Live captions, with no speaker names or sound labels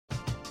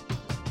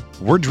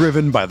We're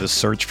driven by the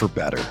search for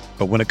better.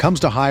 But when it comes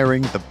to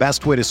hiring, the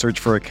best way to search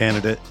for a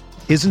candidate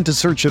isn't to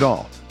search at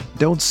all.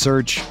 Don't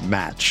search,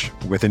 match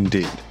with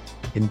Indeed.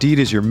 Indeed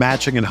is your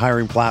matching and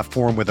hiring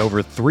platform with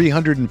over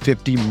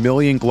 350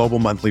 million global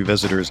monthly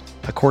visitors,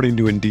 according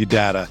to Indeed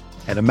data,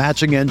 and a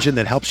matching engine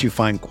that helps you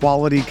find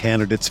quality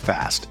candidates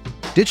fast.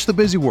 Ditch the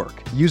busy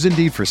work. Use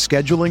Indeed for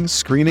scheduling,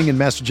 screening, and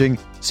messaging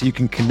so you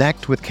can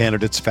connect with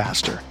candidates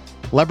faster.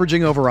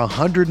 Leveraging over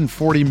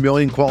 140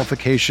 million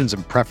qualifications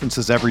and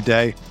preferences every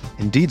day,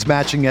 Indeed's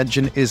matching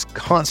engine is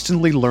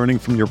constantly learning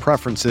from your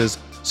preferences,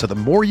 so the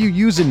more you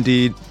use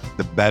Indeed,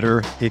 the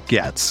better it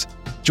gets.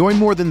 Join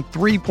more than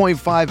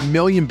 3.5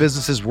 million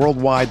businesses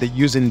worldwide that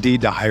use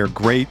Indeed to hire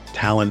great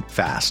talent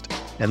fast.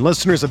 And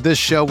listeners of this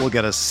show will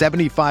get a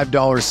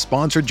 $75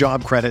 sponsored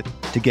job credit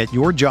to get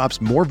your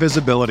jobs more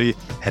visibility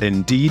at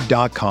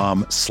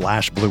Indeed.com/Blue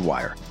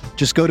Wire.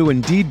 Just go to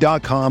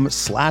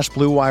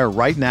Indeed.com/Blue Wire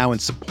right now and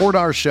support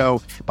our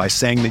show by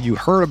saying that you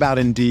heard about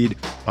Indeed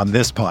on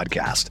this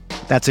podcast.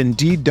 That's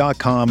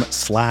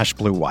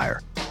Indeed.com/Blue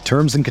Wire.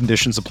 Terms and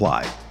conditions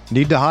apply.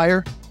 Need to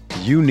hire?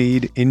 You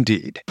need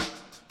Indeed.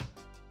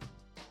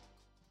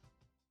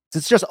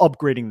 It's just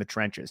upgrading the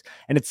trenches.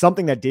 And it's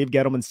something that Dave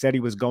Gettleman said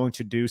he was going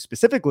to do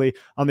specifically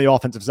on the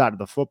offensive side of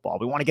the football.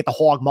 We want to get the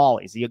hog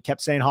mollies. He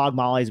kept saying hog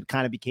mollies. It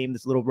kind of became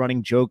this little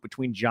running joke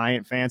between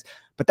Giant fans,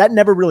 but that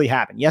never really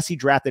happened. Yes, he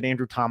drafted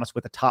Andrew Thomas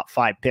with a top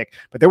 5 pick,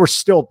 but there were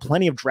still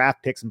plenty of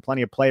draft picks and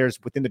plenty of players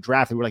within the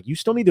draft who were like, you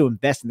still need to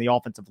invest in the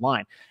offensive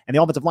line. And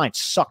the offensive line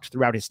sucked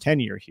throughout his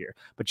tenure here.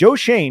 But Joe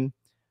Schoen,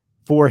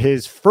 for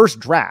his first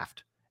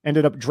draft,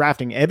 ended up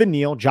drafting Evan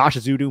Neal, Josh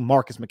Azudu,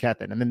 Marcus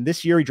McKethan. And then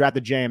this year he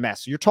drafted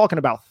JMS. So you're talking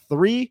about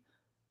 3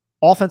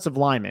 offensive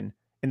linemen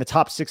in the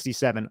top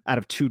 67 out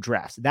of 2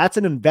 drafts. That's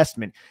an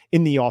investment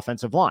in the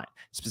offensive line,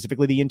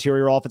 specifically the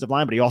interior offensive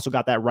line, but he also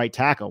got that right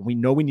tackle. We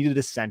know we needed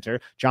a center.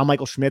 John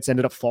Michael Schmitz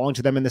ended up falling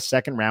to them in the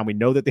second round. We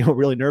know that they were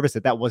really nervous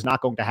that that was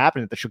not going to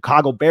happen, that the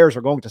Chicago Bears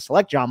are going to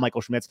select John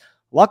Michael Schmitz.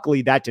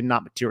 Luckily, that did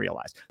not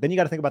materialize. Then you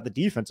got to think about the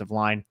defensive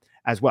line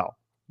as well.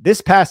 This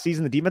past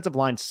season, the defensive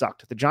line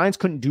sucked. The Giants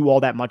couldn't do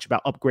all that much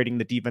about upgrading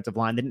the defensive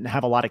line. They didn't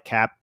have a lot of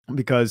cap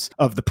because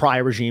of the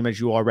prior regime, as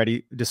you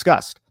already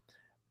discussed.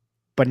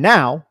 But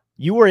now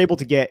you were able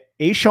to get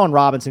A'Shawn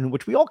Robinson,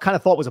 which we all kind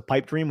of thought was a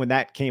pipe dream when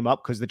that came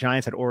up because the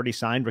Giants had already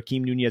signed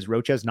Raheem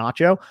Nunez-Roches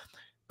Nacho.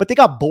 But they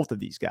got both of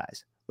these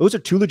guys. Those are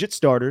 2 legit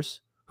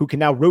starters who can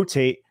now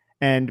rotate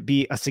and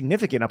be a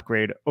significant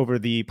upgrade over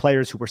the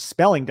players who were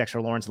spelling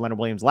Dexter Lawrence and Leonard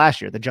Williams last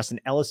year, the Justin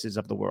Ellises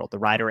of the world, the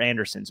Ryder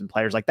Andersons and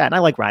players like that. And I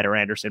like Ryder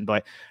Anderson,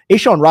 but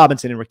A'Shawn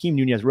Robinson and Raheem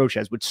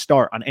Nunez-Roches would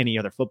start on any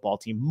other football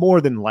team more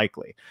than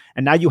likely.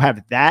 And now you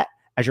have that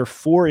as your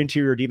 4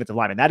 interior defensive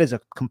linemen. That is a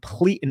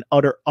complete and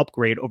utter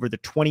upgrade over the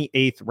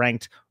 28th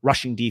ranked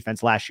rushing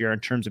defense last year in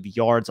terms of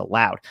yards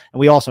allowed. And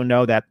we also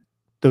know that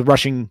the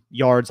rushing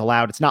yards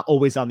allowed, it's not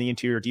always on the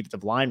interior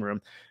defensive line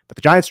room, but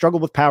the Giants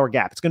struggle with power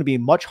gap. It's going to be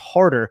much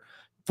harder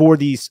for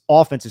these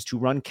offenses to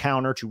run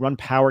counter, to run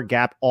power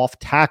gap off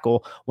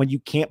tackle when you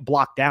can't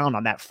block down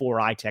on that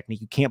 4-eye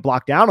technique. You can't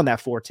block down on that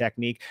 4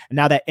 technique. And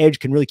now that edge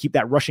can really keep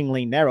that rushing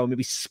lane narrow,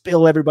 maybe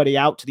spill everybody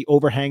out to the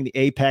overhang, the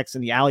apex,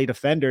 and the alley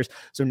defenders.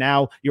 So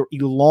now you're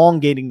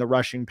elongating the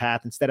rushing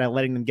path instead of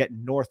letting them get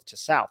north to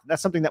south. And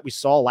that's something that we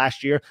saw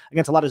last year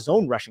against a lot of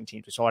zone rushing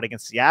teams. We saw it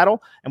against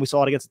Seattle and we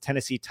saw it against the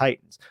Tennessee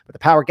Titans. But the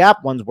power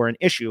gap ones were an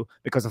issue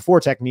because the 4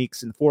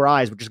 techniques and 4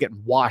 eyes were just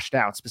getting washed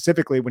out,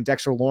 specifically when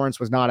Dexter Lawrence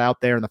was not out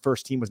there and the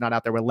first team was not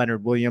out there with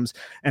Leonard Williams,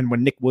 and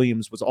when Nick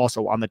Williams was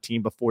also on the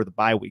team before the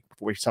bye week,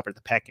 before he suffered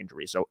the pec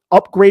injury. So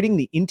upgrading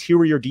the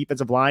interior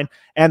defensive line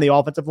and the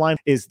offensive line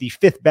is the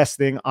 5th best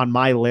thing on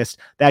my list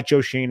that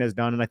Joe Schoen has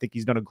done, and I think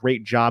he's done a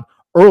great job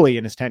early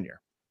in his tenure.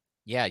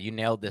 Yeah, you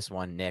nailed this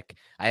one, Nick.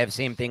 I have the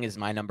same thing as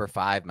my number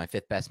 5, my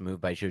 5th best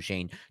move by Joe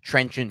Schoen,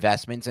 trench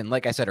investments. And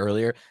like I said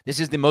earlier, this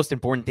is the most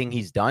important thing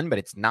he's done, but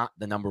it's not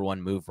the number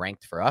 1 move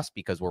ranked for us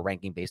because we're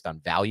ranking based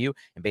on value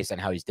and based on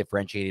how he's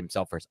differentiated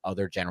himself versus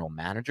other general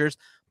managers.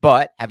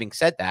 But having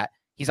said that,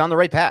 he's on the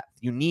right path.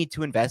 You need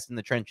to invest in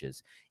the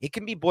trenches. It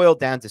can be boiled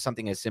down to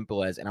something as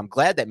simple as, and I'm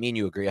glad that me and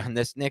you agree on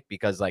this, Nick,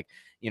 because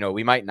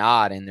we might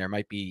not, and there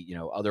might be,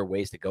 other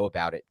ways to go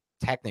about it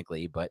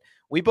technically, but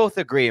we both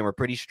agree and we're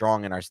pretty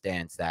strong in our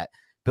stance that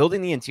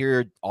building the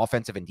interior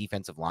offensive and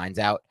defensive lines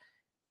out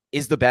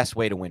is the best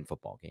way to win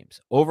football games.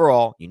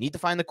 Overall, you need to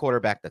find the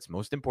quarterback. That's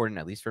most important,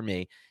 at least for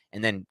me.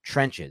 And then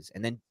trenches.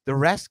 And then the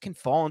rest can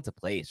fall into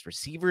place.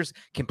 Receivers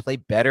can play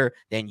better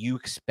than you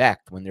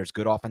expect when there's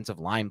good offensive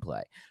line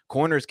play.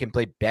 Corners can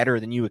play better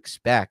than you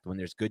expect when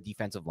there's good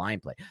defensive line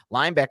play.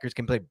 Linebackers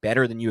can play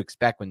better than you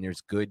expect when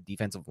there's good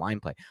defensive line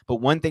play. But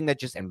one thing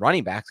and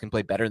running backs can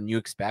play better than you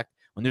expect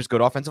when there's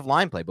good offensive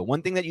line play. But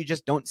one thing that you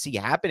just don't see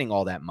happening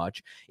all that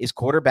much is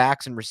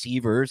quarterbacks and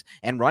receivers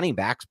and running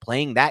backs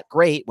playing that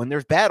great when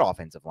there's bad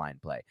offensive line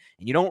play.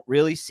 And you don't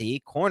really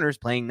see corners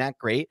playing that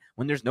great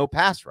when there's no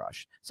pass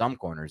rush. Some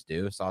corners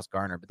do, Sauce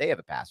Gardner, but they have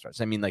a pass rush.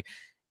 I mean,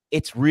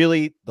 it's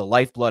really the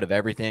lifeblood of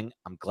everything.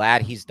 I'm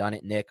glad he's done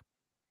it, Nick.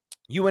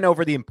 You went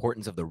over the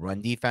importance of the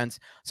run defense,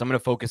 so I'm going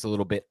to focus a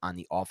little bit on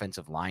the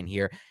offensive line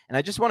here. And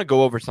I just want to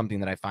go over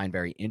something that I find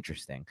very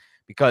interesting,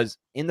 because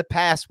in the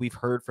past, we've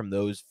heard from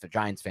those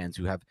Giants fans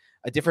who have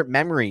a different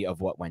memory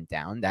of what went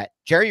down, that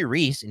Jerry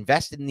Reese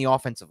invested in the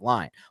offensive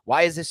line.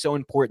 Why is this so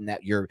important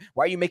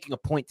why are you making a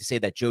point to say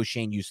that Joe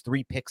Schoen used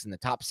 3 picks in the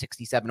top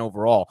 67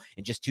 overall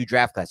in just 2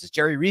 draft classes?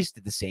 Jerry Reese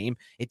did the same.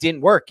 It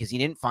didn't work because he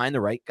didn't find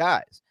the right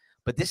guys.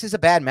 But this is a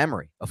bad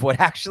memory of what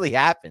actually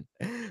happened.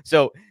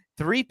 So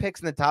 3 picks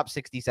in the top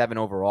 67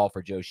 overall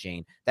for Joe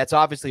Schoen. That's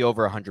obviously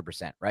over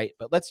 100%, right?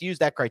 But let's use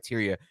that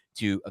criteria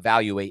to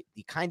evaluate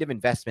the kind of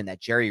investment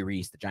that Jerry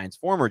Reese, the Giants'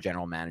 former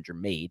general manager,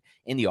 made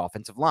in the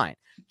offensive line.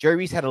 Jerry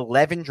Reese had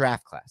 11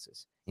 draft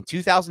classes. In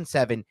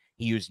 2007,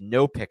 he used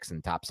no picks in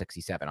the top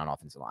 67 on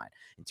offensive line.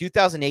 In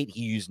 2008,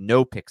 he used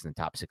no picks in the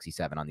top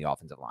 67 on the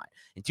offensive line.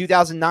 In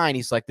 2009,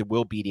 he selected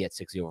Will Beatty at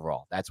 60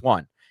 overall. That's 1.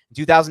 In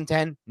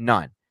 2010,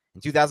 none.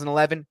 In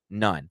 2011,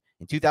 none.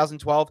 In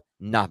 2012,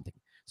 nothing.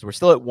 So we're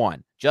still at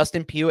 1.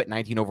 Justin Pugh at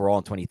 19 overall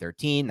in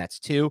 2013. That's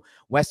 2.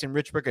 Weston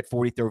Richburg at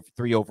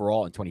 43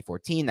 overall in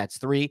 2014. That's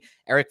 3.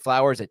 Eric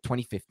Flowers at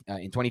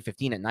in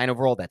 2015 at 9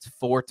 overall. That's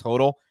 4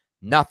 total.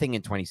 Nothing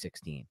in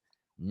 2016.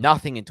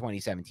 Nothing in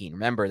 2017.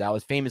 Remember, that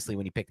was famously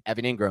when he picked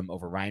Evan Ingram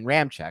over Ryan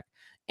Ramczyk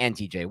and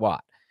TJ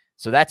Watt.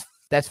 So that's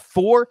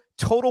 4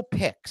 total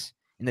picks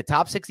in the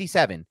top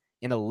 67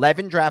 in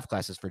 11 draft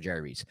classes for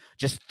Jerry Reese.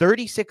 Just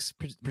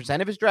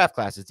 36% of his draft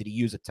classes did he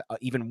use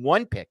even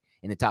 1 pick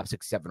in the top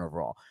 67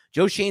 overall.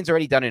 Joe Schoen's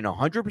already done it in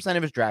 100%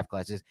 of his draft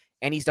classes,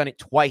 and he's done it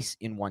twice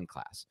in 1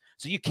 class.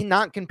 So you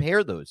cannot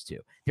compare those two.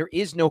 There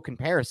is no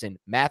comparison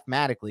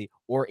mathematically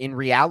or in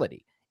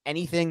reality.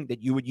 Anything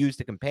that you would use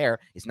to compare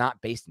is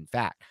not based in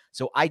fact.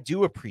 So I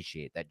do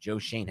appreciate that Joe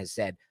Schoen has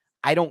said,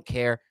 I don't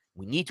care.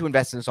 We need to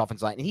invest in this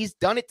offensive line. And he's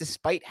done it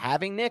despite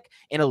having, Nick,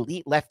 an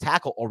elite left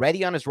tackle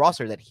already on his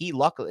roster that he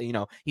luckily,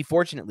 he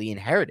fortunately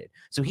inherited.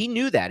 So he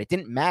knew that. It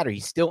didn't matter.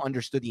 He still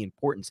understood the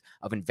importance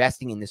of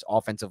investing in this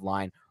offensive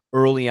line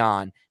early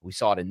on. We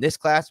saw it in this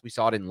class. We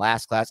saw it in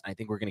last class. And I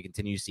think we're going to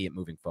continue to see it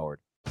moving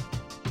forward.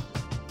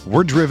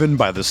 We're driven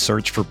by the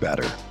search for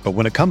better. But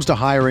when it comes to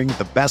hiring,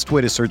 the best way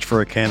to search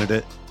for a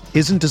candidate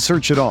isn't to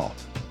search at all.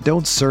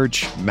 Don't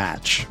search,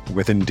 match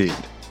with Indeed.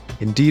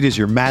 Indeed is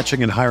your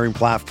matching and hiring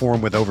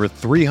platform with over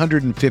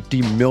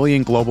 350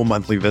 million global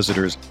monthly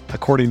visitors,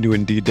 according to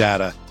Indeed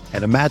data,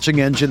 and a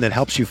matching engine that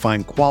helps you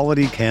find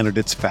quality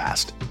candidates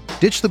fast.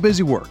 Ditch the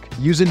busy work.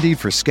 Use Indeed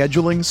for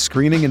scheduling,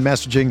 screening, and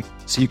messaging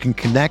so you can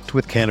connect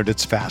with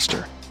candidates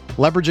faster.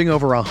 Leveraging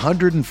over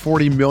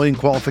 140 million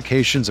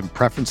qualifications and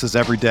preferences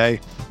every day,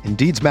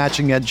 Indeed's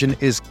matching engine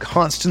is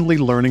constantly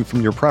learning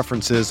from your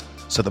preferences,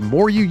 so the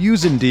more you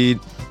use Indeed,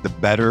 the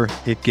better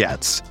it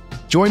gets.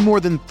 Join more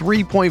than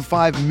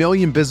 3.5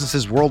 million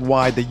businesses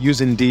worldwide that use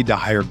Indeed to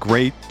hire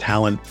great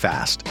talent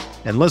fast.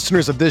 And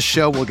listeners of this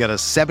show will get a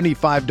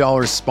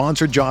 $75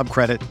 sponsored job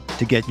credit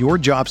to get your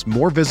jobs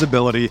more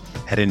visibility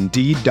at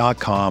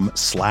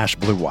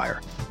Indeed.com/Blue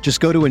Wire. Just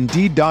go to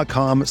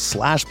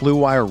Indeed.com/Blue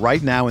Wire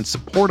right now and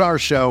support our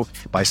show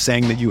by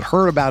saying that you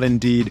heard about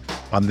Indeed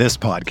on this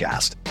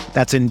podcast.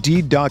 That's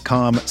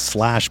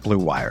Indeed.com/Blue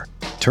Wire.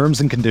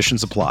 Terms and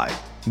conditions apply.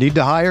 Need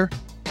to hire?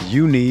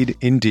 You need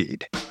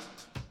Indeed.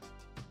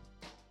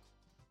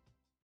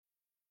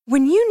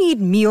 When you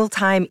need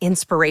mealtime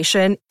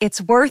inspiration, it's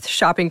worth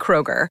shopping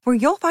Kroger, where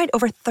you'll find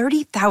over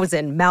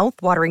 30,000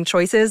 mouth-watering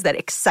choices that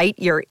excite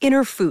your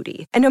inner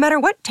foodie. And no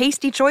matter what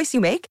tasty choice you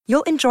make,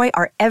 you'll enjoy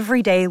our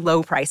everyday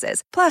low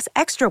prices, plus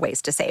extra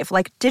ways to save,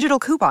 like digital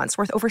coupons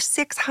worth over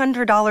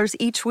 $600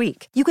 each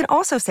week. You can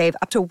also save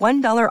up to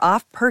 $1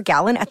 off per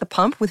gallon at the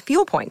pump with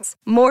fuel points.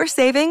 More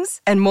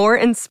savings and more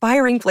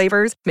inspiring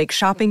flavors make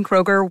shopping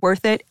Kroger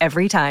worth it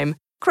every time.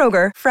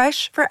 Kroger,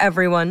 fresh for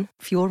everyone.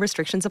 Fuel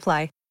restrictions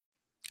apply.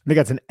 I think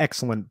that's an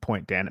excellent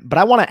point, Dan. But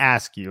I want to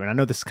ask you, and I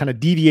know this is kind of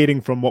deviating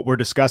from what we're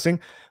discussing.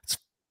 Let's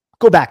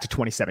go back to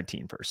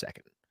 2017 for a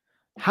second.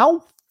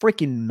 How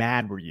freaking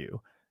mad were you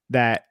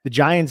that the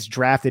Giants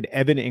drafted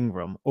Evan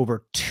Ingram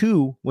over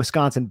 2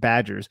 Wisconsin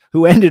Badgers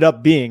who ended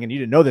up being, and you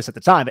didn't know this at the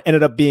time, but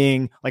ended up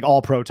being like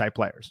all pro type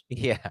players?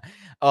 Yeah.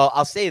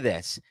 I'll say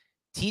this.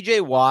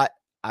 TJ Watt,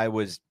 I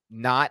wasn't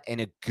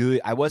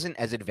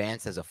as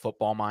advanced as a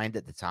football mind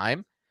at the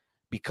time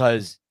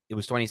because it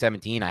was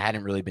 2017. I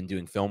hadn't really been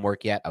doing film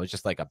work yet. I was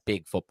just like a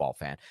big football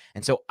fan.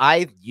 And so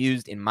I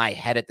used in my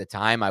head at the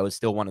time, I was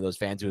still one of those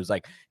fans who was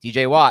like,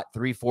 TJ Watt,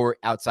 3-4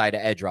 outside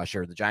of edge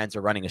rusher. The Giants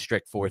are running a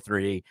strict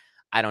 4-3.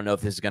 I don't know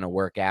if this is going to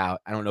work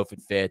out. I don't know if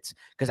it fits,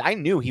 because I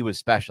knew he was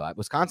special. At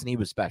Wisconsin, he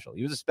was special.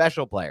 He was a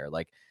special player.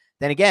 Like,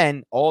 then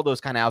again, all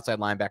those kind of outside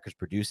linebackers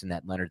produced in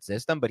that Leonard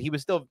system, but he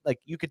was still, like,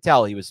 you could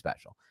tell he was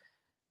special.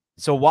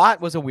 So Watt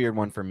was a weird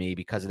one for me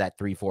because of that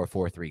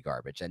 3-4-4-3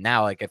 garbage. And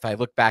now, like, if I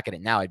look back at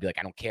it now, I'd be like,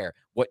 I don't care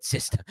what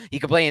system. He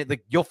can play it.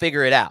 Like, you'll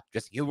figure it out.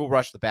 Just, he will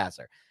rush the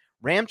passer.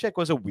 Ramczyk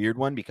was a weird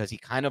one because he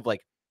kind of,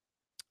 like,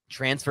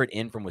 transferred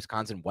in from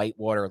Wisconsin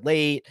Whitewater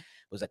late,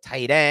 was a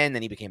tight end,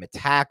 then he became a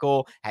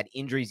tackle, had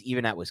injuries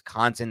even at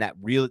Wisconsin. That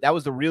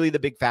was really the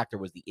big factor,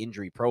 was the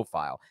injury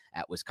profile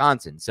at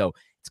Wisconsin. So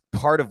It's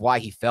part of why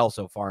he fell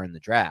so far in the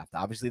draft.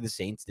 Obviously, the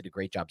Saints did a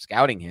great job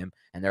scouting him,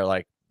 and they're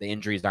like, the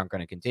injuries aren't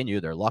going to continue.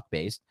 They're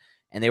luck-based,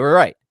 and they were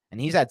right. And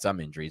he's had some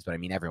injuries, but I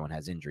mean, everyone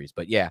has injuries.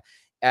 But yeah,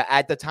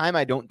 at the time,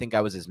 I don't think I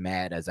was as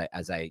mad as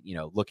I,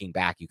 looking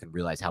back, you can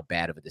realize how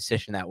bad of a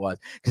decision that was.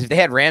 Because if they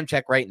had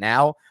Ramczyk right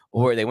now,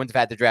 or they wouldn't have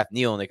had to draft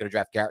Neal and they could have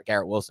drafted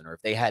Garrett Wilson, or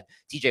if they had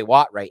TJ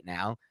Watt right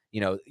now,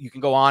 you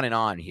can go on and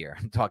on here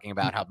talking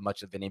about how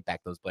much of an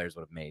impact those players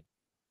would have made.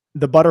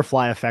 The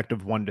butterfly effect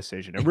of one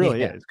decision. It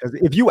really is. Because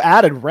if you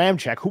added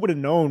Ramczyk, who would have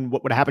known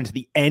what would happen to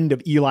the end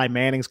of Eli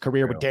Manning's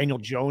career with Daniel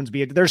Jones?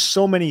 There's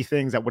so many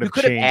things that would have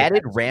changed. You could have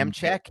added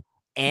Ramczyk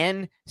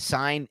and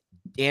signed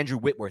Andrew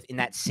Whitworth in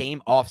that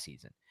same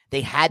offseason.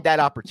 They had that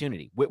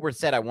opportunity. Whitworth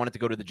said, I wanted to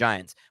go to the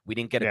Giants. We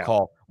didn't get a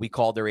call. We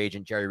called their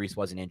agent. Jerry Reese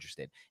wasn't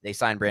interested. They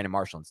signed Brandon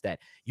Marshall instead.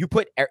 You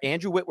put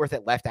Andrew Whitworth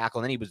at left tackle,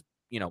 and then he was,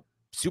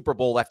 Super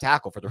Bowl left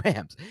tackle for the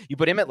Rams. You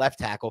put him at left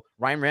tackle,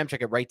 Ryan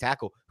Ramczyk at right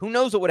tackle. Who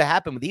knows what would have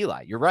happened with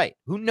Eli? You're right.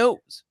 Who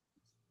knows?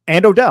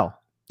 And Odell.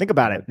 Think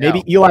about it.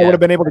 Maybe Eli would have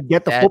been able to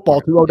get the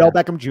football to Odell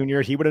Beckham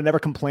Jr. He would have never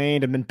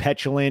complained and been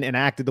petulant and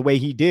acted the way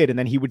he did, and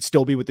then he would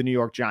still be with the New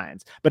York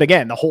Giants. But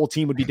again, the whole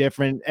team would be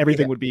different.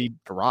 Everything would be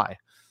awry.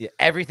 Yeah,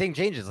 everything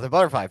changes. The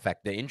butterfly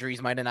effect. The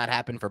injuries might have not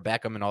happened for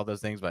Beckham and all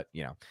those things, but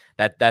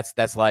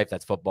that's life.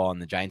 That's football.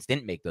 And the Giants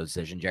didn't make those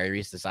decisions. Jerry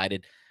Reese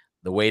decided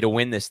the way to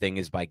win this thing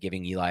is by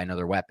giving Eli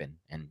another weapon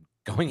and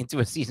going into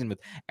a season with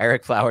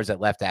Eric Flowers at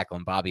left tackle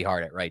and Bobby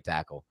Hart at right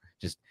tackle.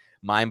 Just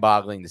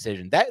mind-boggling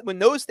decision. That when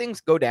those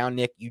things go down,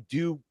 Nick, you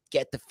do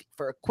get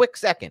for a quick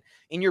second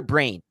in your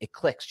brain, it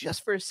clicks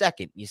just for a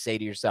second. You say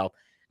to yourself,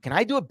 can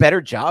I do a better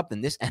job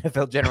than this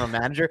NFL general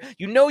manager?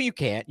 You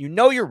can't.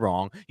 You're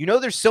wrong.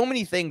 There's so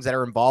many things that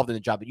are involved in the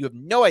job that you have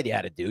no idea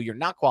how to do. You're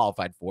not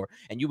qualified for,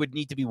 and you would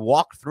need to be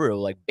walked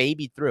through, like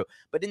babied through.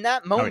 But in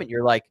that moment,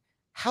 you're like,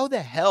 how the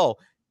hell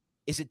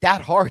is it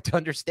that hard to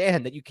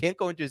understand that you can't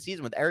go into a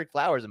season with Eric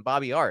Flowers and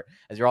Bobby Hart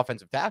as your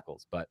offensive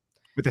tackles? But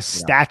with a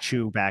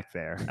statue back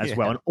there as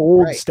well, an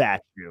old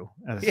statue.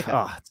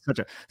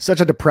 It's such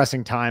a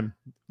depressing time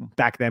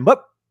back then.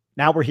 But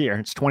now we're here.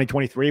 It's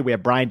 2023. We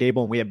have Brian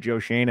Dable and we have Joe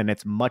Schoen, and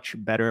it's much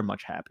better,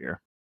 much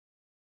happier.